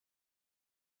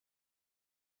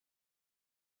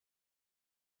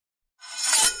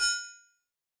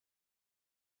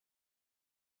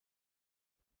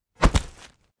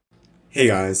Hey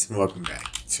guys, and welcome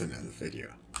back to another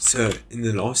video. So in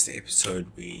the last episode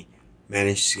we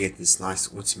managed to get this nice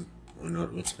not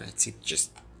automatic,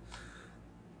 just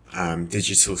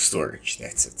digital storage,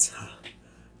 that's it.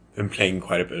 Been playing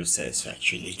quite a bit of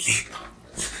Satisfactory lately.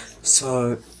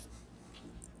 So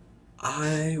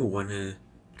I wanna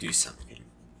do something.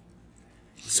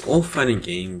 It's all fun and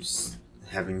games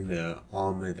having the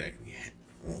armor that we have,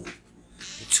 or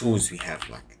the tools we have,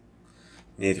 like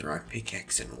netherite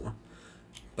pickaxe and all.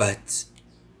 But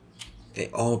they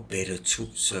are better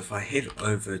tools. So if I head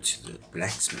over to the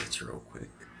blacksmith real quick,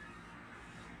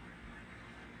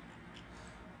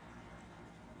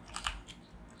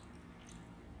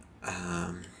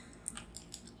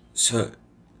 so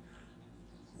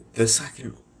this I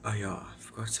can, oh yeah, I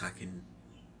forgot I can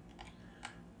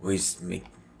always make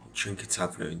trinkets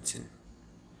I've learned and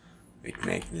make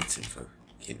magnets and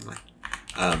get my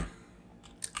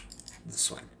this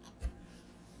one.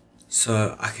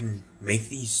 So I can make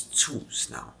these tools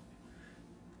now,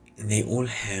 and they all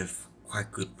have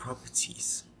quite good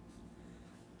properties,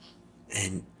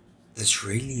 and this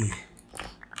really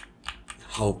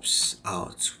helps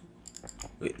out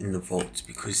in the vault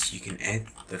because you can add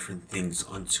different things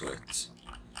onto it.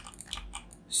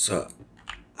 So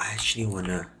I actually want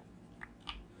to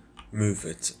move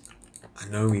it. I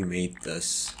know we made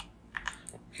this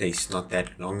place not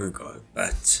that long ago,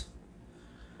 but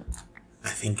I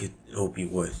think it'll be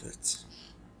worth it.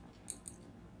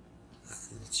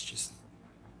 It's just,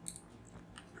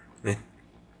 man,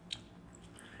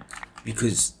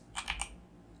 because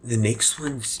the next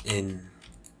one's in,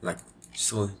 like,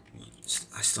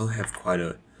 I still have quite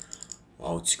a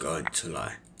while to go until no,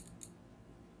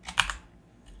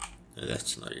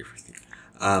 that's not everything.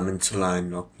 Until I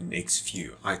unlock the next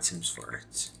few items for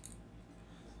it.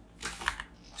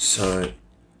 So,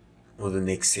 or the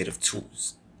next set of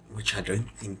tools, which I don't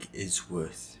think is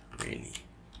worth really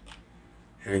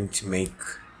having to make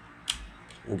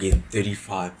or get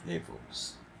 35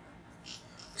 levels,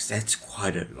 because that's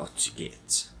quite a lot to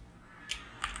get.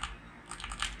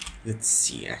 Let's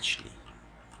see actually,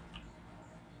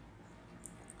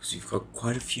 because we've got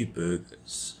quite a few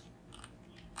burgers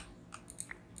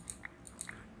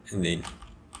and then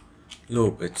a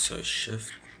little bit, so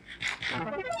shift.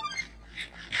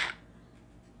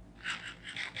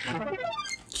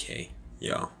 Okay,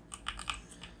 yeah.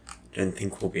 Don't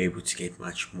think we'll be able to get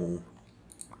much more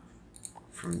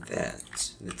from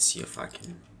that. Let's see if I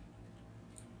can.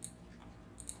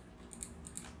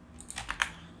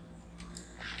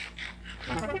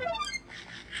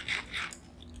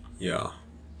 Yeah.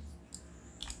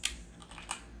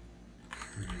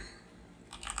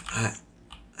 I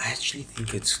actually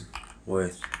think it's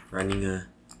worth running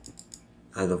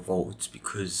another vault,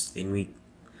 because then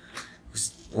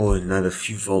or another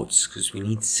few vaults, because we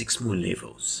need 6 more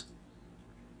levels.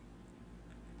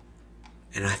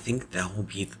 And I think that will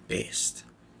be the best.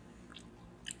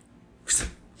 Because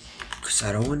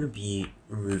I don't want to be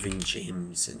removing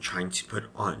gems and trying to put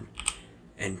on.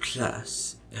 And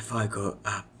plus, if I go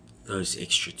up those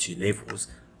extra 2 levels,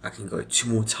 I can go 2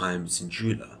 more times in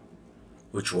jeweler,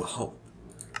 which will help.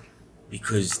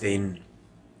 Because then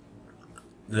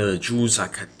the jewels I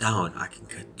cut down, I can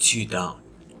cut 2 down.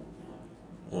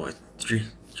 Or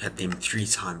cut them 3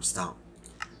 times down.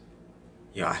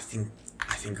 Yeah, I think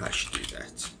I should do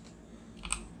that.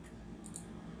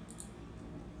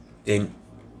 Then,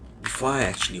 before I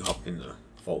actually hop in the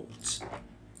vault,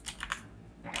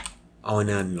 I want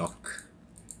to unlock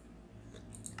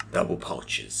double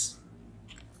pouches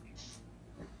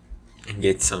and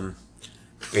get some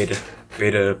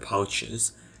better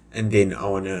pouches, and then I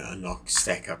want to unlock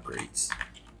stack upgrades.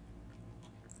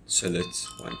 So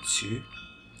let's 1, 2,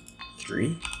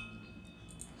 3.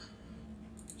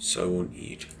 So we'll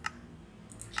need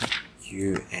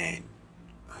you and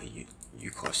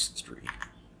you cost 3.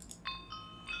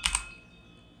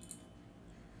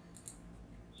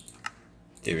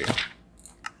 There we go.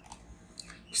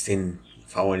 Because then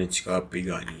if I wanted to go up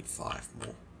bigger, I need 5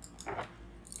 more,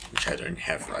 which I don't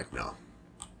have right now.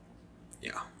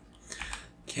 Yeah.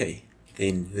 Okay,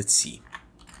 then let's see.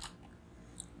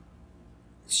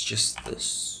 It's just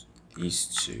these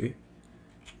 2.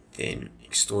 Then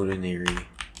extraordinary,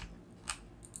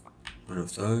 1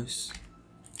 of those,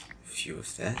 a few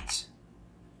of that.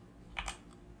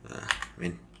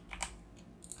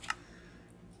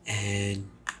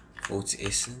 And Vault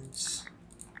Essence,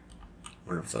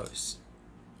 1 of those.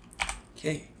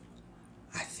 Okay,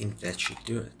 I think that should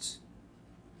do it.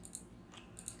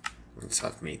 Once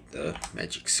I've made the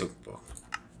magic silk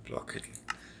block it.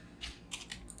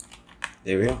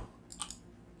 There we are.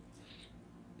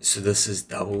 So this is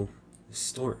double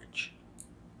storage.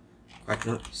 quite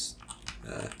nice.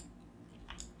 Let's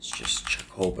just chuck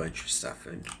a whole bunch of stuff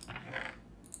in.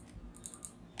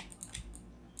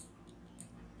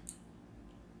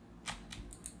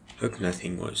 Hope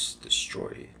nothing was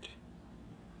destroyed.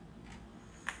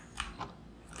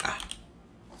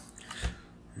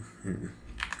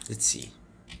 Let's see.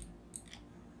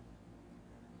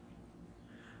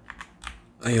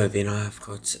 Oh yeah, then I've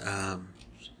got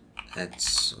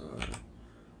that's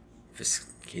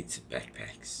sophisticated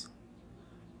backpacks.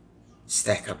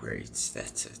 Stack upgrades,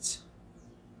 that's it.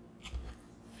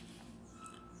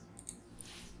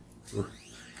 Ooh.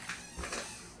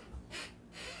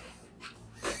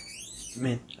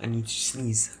 Man, I need to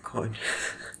sneeze, I can't.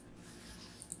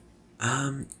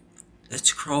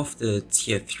 Let's craft the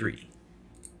tier 3.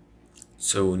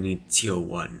 So we'll need tier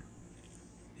 1,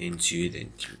 then 2,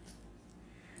 then 3.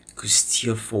 Because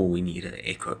tier 4 we need an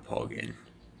echo pog in.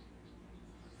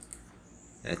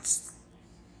 That's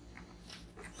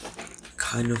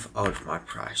kind of out of my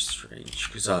price range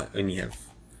because I only have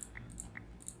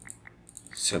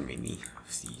so many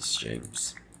of these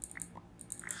gems.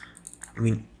 I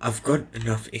mean, I've got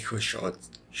enough echo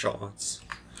shards.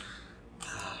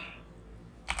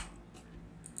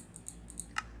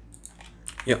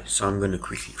 Yeah, so I'm gonna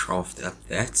quickly craft up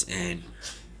that and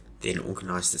then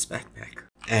organize this backpack.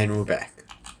 And we're back.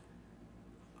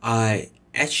 I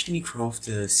actually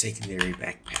crafted a secondary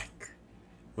backpack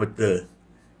with the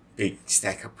big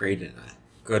stack upgrade, and I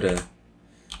got a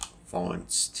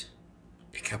advanced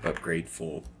pickup upgrade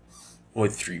for all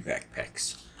 3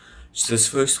 backpacks. So this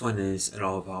first one is a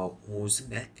lot of our ores and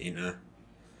that, then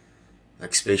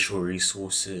like special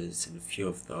resources and a few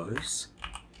of those.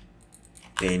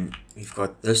 Then we've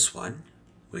got this one,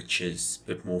 which is a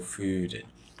bit more food and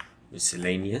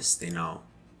miscellaneous, then our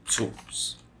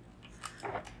tools.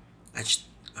 I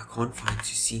can't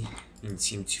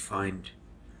seem to find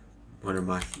one of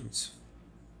my things.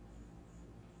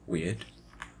 Weird.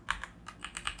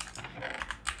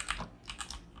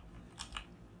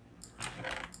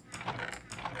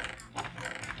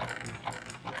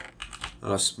 I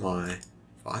lost my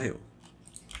file.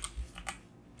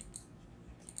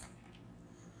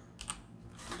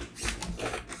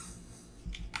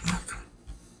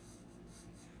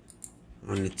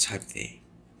 I'm gonna type there.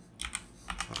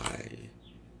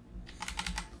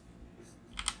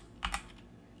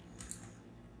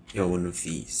 Yeah, one of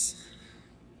these.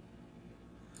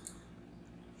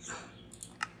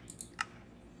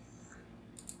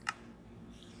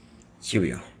 Here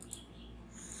we are.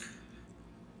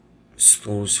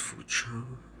 Stores for chow.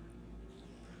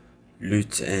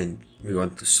 Loot, and we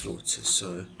want the slaughter,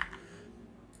 so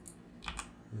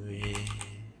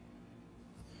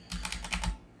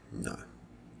no.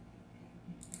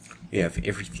 We have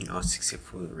everything else except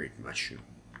for the red mushroom.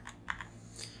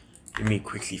 Let me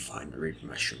quickly find the red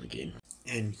mushroom again.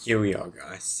 And here we are,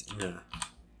 guys, in a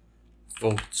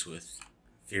vault with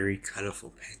very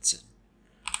colourful pattern.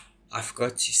 I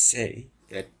forgot to say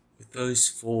that with those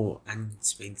 4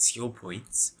 unspent skill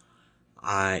points,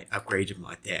 I upgraded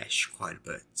my dash quite a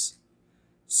bit.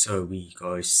 So we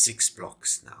go 6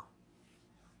 blocks now,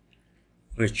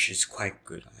 which is quite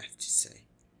good, I have to say.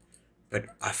 But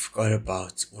I forgot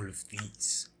about all of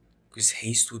these, because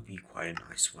haste would be quite a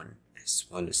nice one, as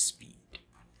well as speed.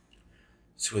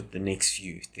 So with the next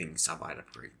few things, I might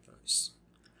upgrade those.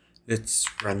 Let's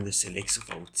run this elixir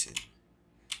vault and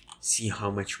see how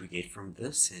much we get from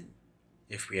this, and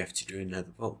if we have to do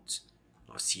another vault.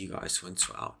 I'll see you guys once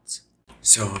we're out.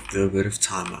 So after a bit of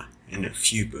time and a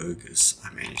few burgers,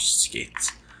 I managed to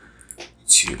get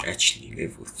to actually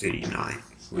level 39,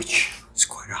 which is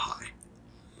quite a high.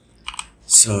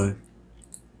 So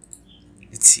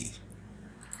let's see.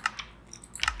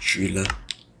 Jeweler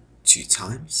 2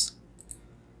 times,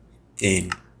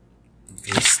 then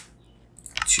invest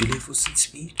 2 levels in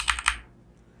speed.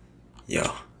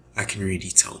 Yeah, I can really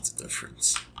tell the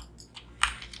difference.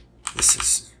 This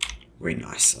is way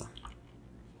nicer.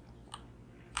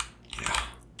 Yeah.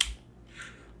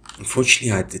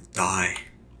 Unfortunately, I did die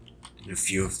in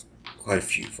quite a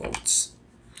few vaults,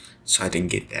 so I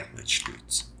didn't get that much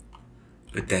loot.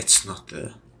 But that's not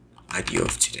the idea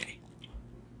of today.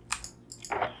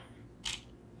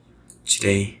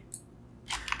 Today,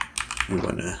 we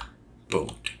wanna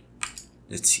build.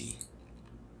 Let's see.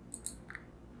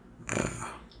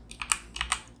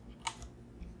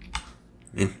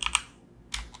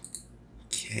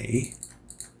 Okay.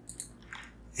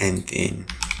 And then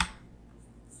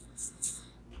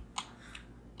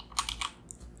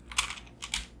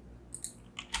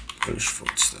polish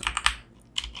footstone.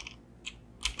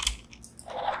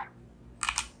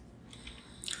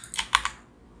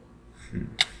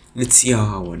 Let's see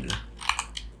how I wanna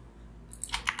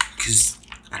because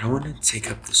I don't want to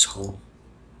take up this whole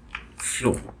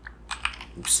floor.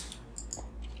 Oops.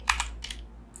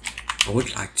 I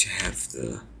would like to have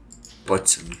the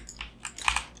bottom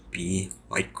be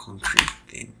white concrete,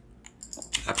 then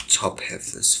up top have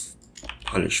this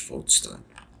polished feldstone.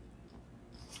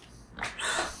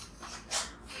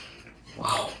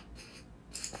 Wow.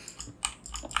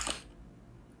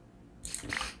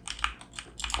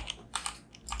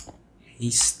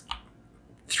 Haste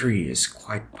 3 is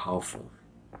quite powerful.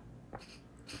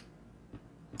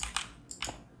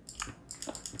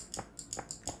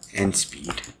 And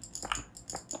speed.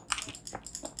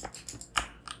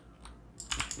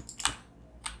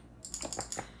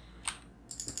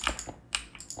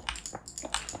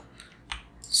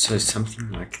 So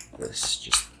something like this,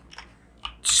 just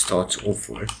to start off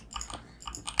with,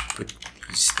 put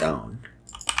these down.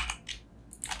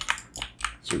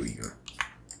 Here we go.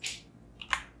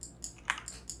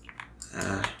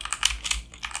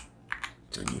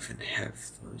 Don't even have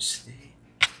those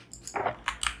there.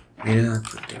 Where did I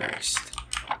put the rest?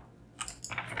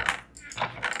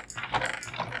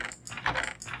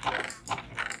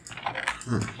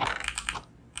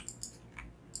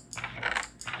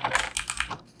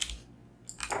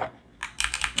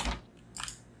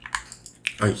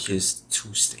 Oh, here's the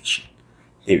tool station.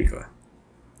 There we go.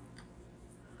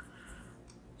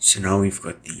 So now we've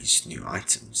got these new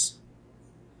items.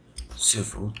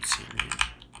 Several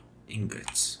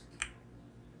ingots.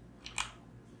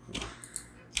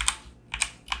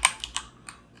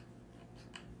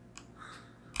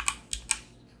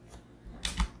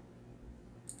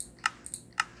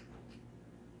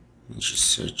 Let's just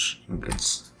search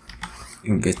ingots.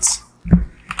 Ingots.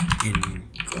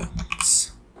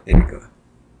 There we go.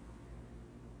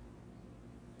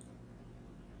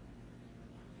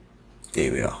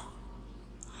 There we are.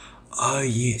 Oh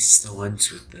yes, the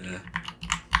ones with the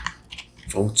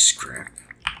vault scrap.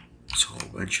 There's a whole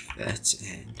bunch of that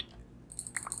and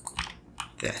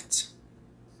that.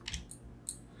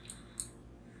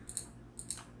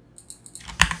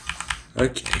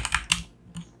 Okay.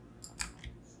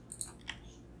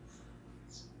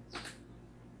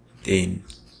 Then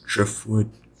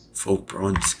driftwood, vault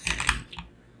bronze and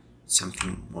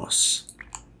something moss.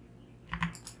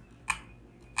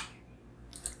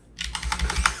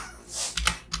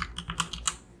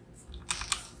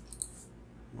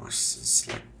 Moss is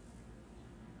like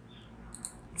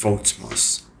vault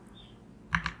moss.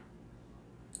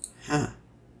 Huh.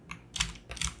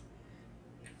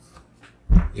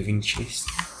 Living chest,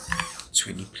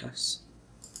 20 plus.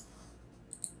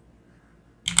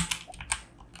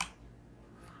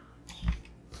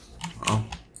 Wow.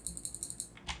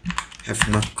 Have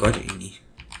not got any.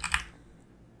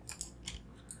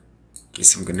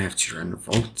 Guess I'm gonna have to run a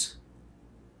vault.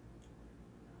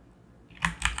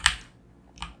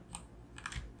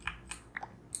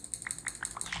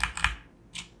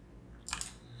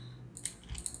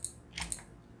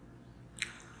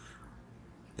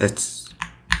 That's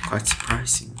quite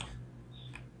surprising.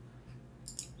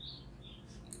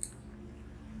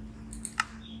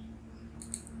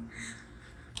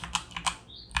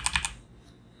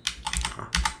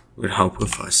 Would help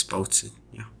if I spelt it,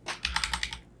 yeah.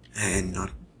 And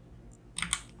not.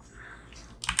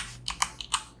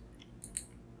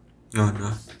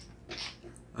 No.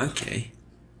 Okay.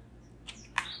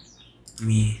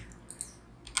 Me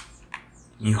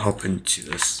hop into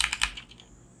this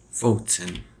vault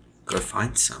and go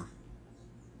find some.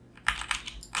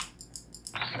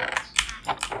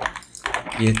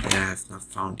 Yet I have not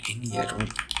found any at all.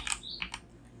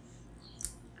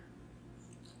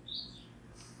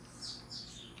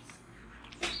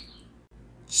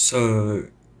 So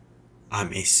I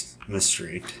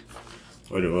misread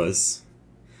what it was.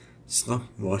 It's not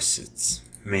moss, it's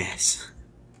mass.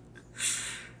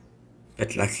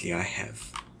 But luckily I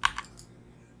have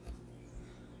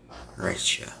right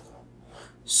here.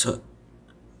 So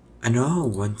I know I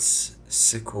want a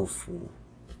sickle for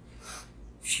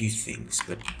a few things,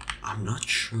 but I'm not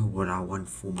sure what I want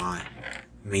for my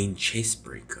main chest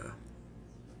breaker.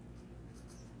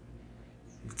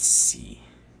 Let's see.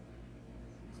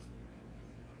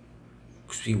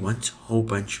 Because we want a whole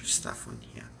bunch of stuff on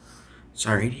here. So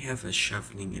I already have a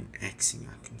shoveling and axing,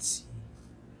 I can see.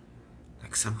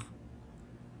 Like some.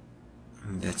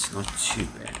 That's not too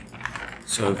bad.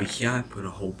 So over here I put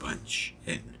a whole bunch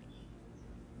in.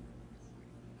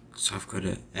 So I've got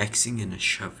an axing and a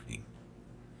shoveling.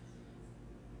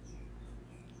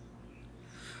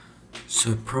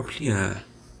 So probably a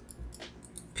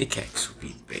pickaxe would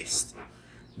be the best.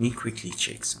 Let me quickly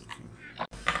check something.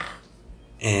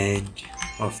 And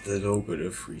after a little bit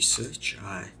of research,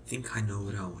 I think I know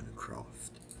what I want to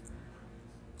craft.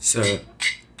 So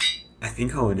I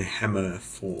think I want a hammer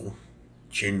for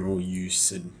general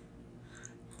use, and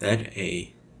that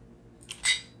a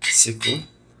sickle.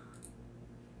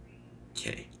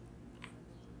 Okay,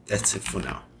 that's it for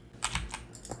now.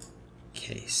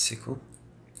 Okay, sickle.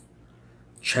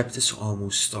 Trap this arm will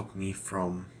stop me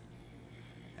from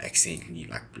accidentally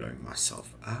like blowing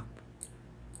myself up.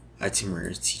 Item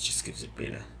rarity just gives it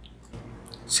better.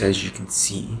 So as you can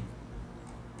see,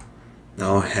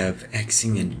 now I have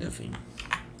axing and living.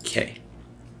 Okay.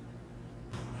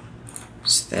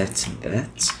 So that and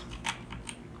that.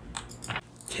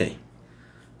 Okay.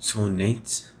 So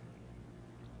Nate.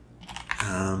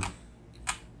 I've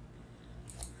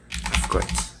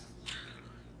got.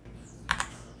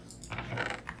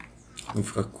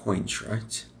 We've got coins,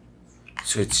 right?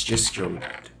 So it's just gold.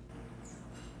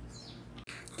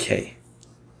 Okay.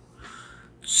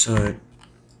 So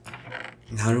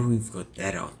now that we've got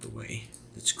that out the way,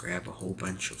 let's grab a whole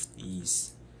bunch of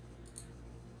these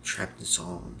trapness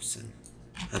arms and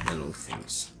other little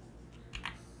things.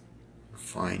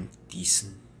 Find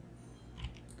decent.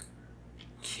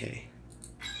 Okay.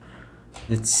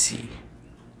 Let's see.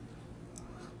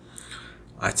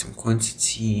 Item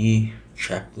quantity,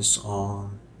 trapness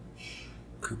arm,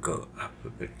 could go up a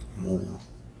bit more.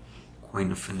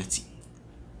 Coin affinity.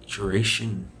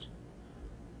 Duration,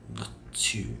 not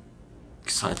too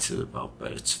excited about,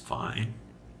 but it's fine.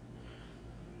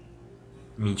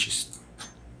 Let me just.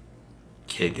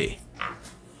 Okay, there.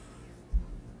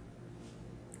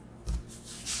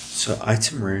 So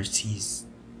item rarity is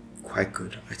quite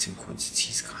good. Item quantity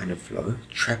is kind of low.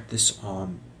 Trap this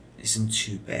arm isn't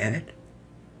too bad.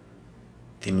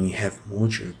 Then we have more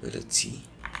durability.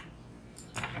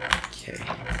 Okay,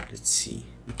 let's see.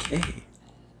 Okay.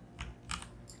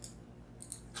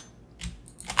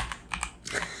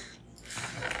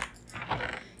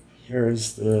 Here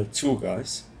is the tool,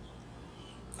 guys.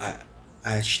 I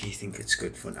actually think it's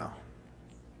good for now,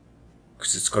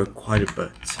 because it's got quite a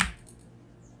bit.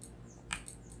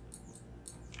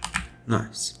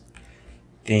 Nice.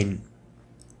 Then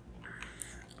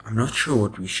I'm not sure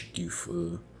what we should do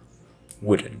for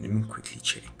wooden. Let me quickly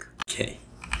check. Okay,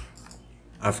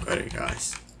 I've got it,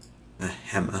 guys. A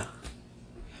hammer.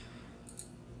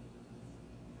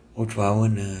 Or do I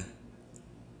wanna?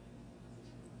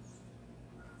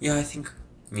 Yeah, I think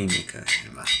me make a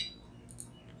hammer.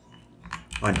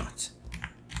 Why not?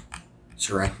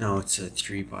 So right now it's a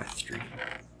 3x3.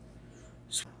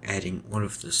 So adding all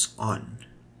of this on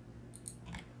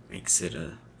makes it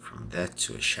a from that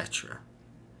to a shatterer.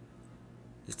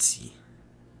 Let's see.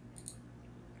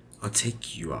 I'll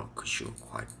take you out because you're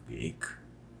quite big.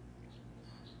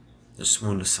 The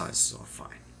smaller sizes are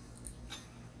fine.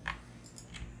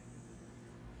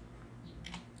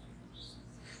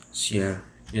 So yeah,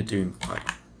 you're doing quite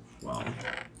well.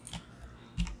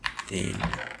 Then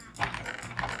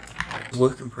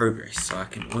work in progress, so I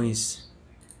can always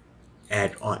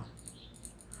add on.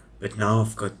 But now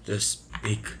I've got this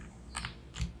big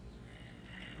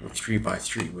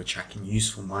 3x3, which I can use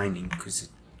for mining because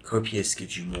Copious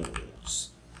gives you more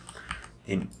walls.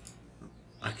 Then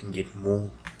I can get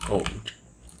more gold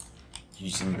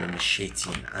using the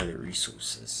machete and other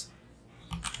resources.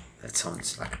 That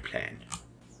sounds like a plan.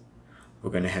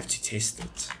 We're gonna have to test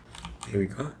it. There we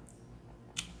go.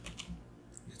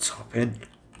 Let's hop in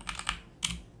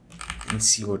and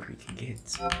see what we can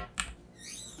get.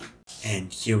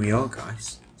 And here we are,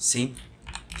 guys. Same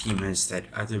theme as that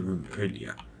other room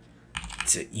earlier.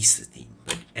 It's an Easter theme,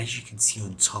 but as you can see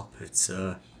on top, it's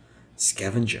a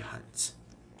scavenger hunt.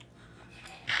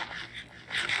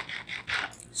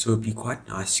 So it'd be quite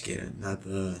nice to get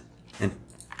another. And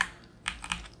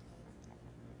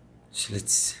so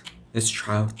let's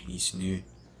try out these new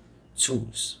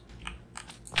tools.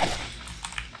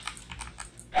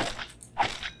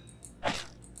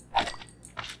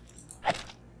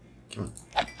 Come on,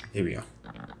 there we are.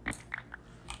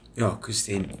 Yeah, because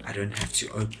then I don't have to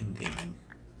open them and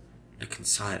look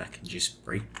inside, I can just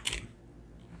break them.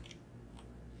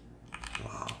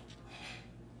 Wow.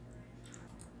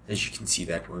 As you can see,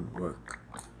 that won't work.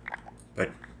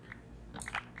 But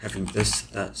having this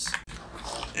does.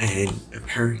 And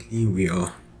apparently we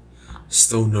are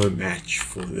still no match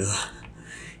for the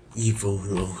evil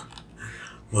little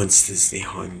monsters they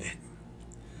are in that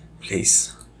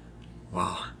place.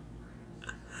 Wow.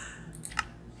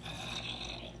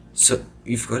 So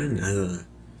we've got another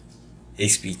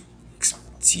XP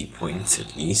point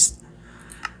at least.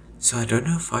 So I don't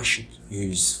know if I should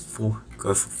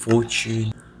go for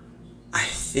fortune. I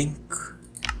think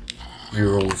we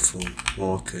roll for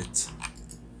market.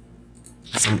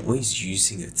 because I'm always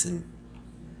using it and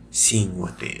seeing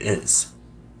what there is.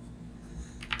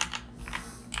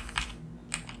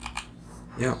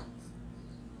 Yeah.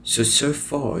 So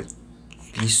far,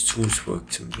 these tools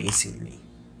worked amazingly.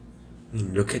 I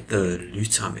mean, look at the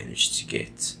loot I managed to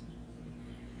get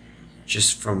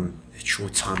just from the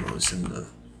short time I was in the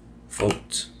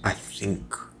vault. I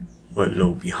think we're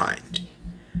low behind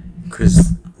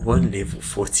because we're on level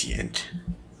 40 and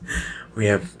we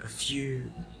have a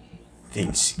few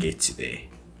things to get to there,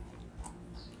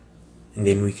 and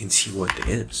then we can see what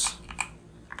there is.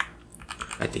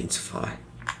 Identify,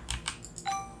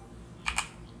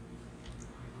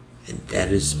 and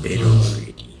that is better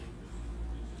already.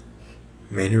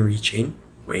 Mana regen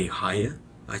way higher,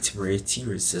 item rarity,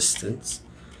 resistance,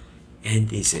 and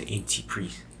there's an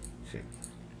anti-prefect.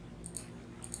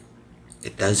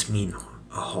 It does mean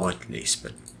a heart less,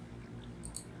 but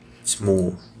it's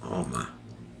more armor.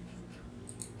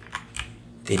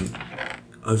 Then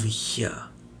over here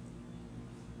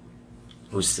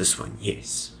was this one,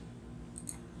 yes.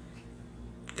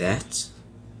 That,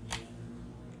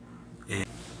 and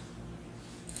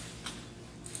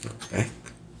look back.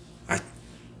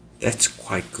 That's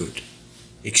quite good,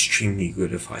 extremely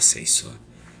good if I say so.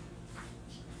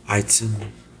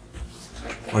 Item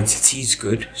quantity is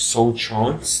good, soul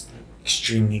trance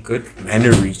extremely good, mana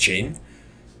regen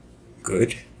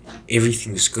good,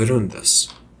 everything's good on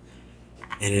this,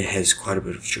 and it has quite a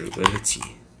bit of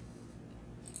durability.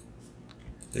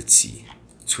 Let's see,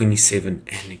 27,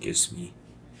 and it gives me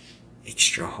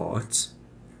extra hearts.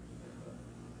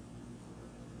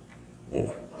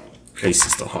 Oh,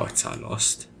 places the hearts I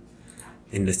lost.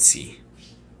 Then let's see,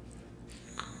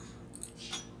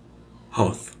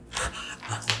 health.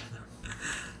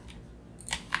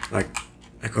 Like,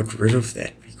 I got rid of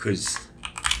that because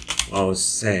I was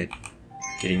sad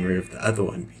getting rid of the other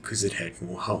one because it had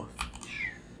more health.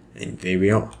 And there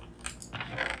we are.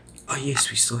 Oh yes,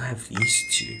 we still have these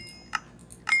two.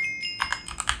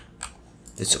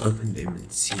 Let's open them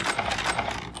and see.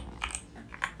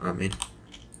 Amen.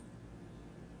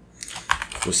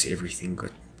 Of course, everything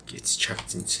gets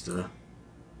chucked into the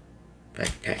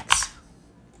backpacks.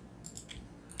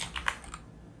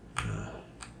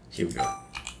 Here we go.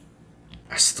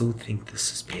 I still think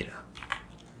this is better,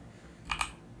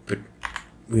 but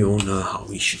we all know how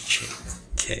we should check.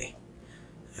 Okay,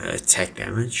 attack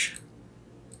damage.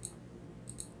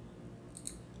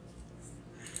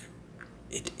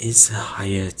 It is a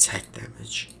higher attack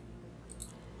damage.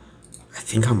 I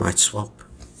think I might swap.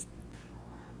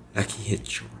 Lucky hit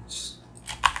chance.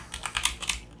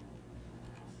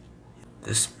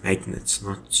 This magnet's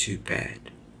not too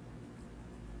bad,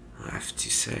 I have to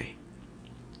say.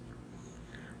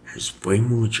 Has way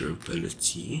more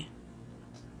durability.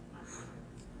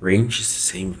 Range is the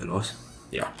same velocity.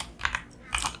 Yeah.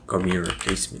 Got me a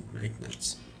replacement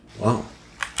magnet. Wow.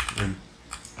 I'm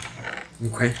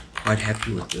quite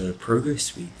happy with the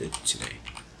progress we did today.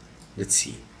 Let's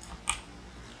see.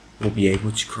 We'll be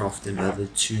able to craft another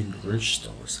 2 Norwich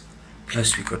stars.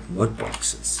 Plus we got mod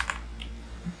boxes.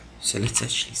 So let's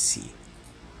actually see.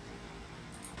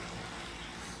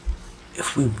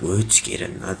 If we were to get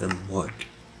another mod,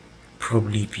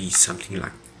 probably be something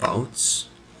like bouts,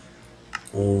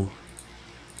 or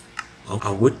I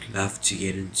would love to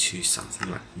get into something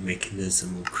like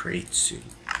mechanism or crate soon,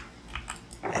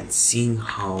 and seeing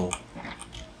how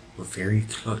we're very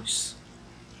close.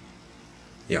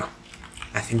 Yeah,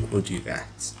 I think we'll do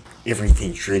that.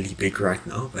 Everything's really big right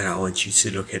now, but I want you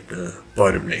to look at the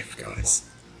bottom left, guys.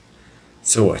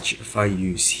 So watch, if I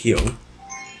use heal,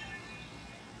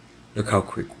 look how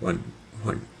quick one,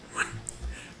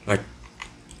 like,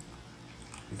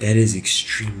 that is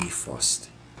extremely fast.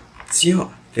 So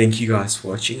yeah, thank you guys for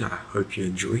watching. I hope you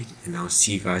enjoyed, and I'll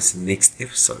see you guys in the next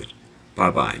episode. Bye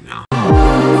bye now.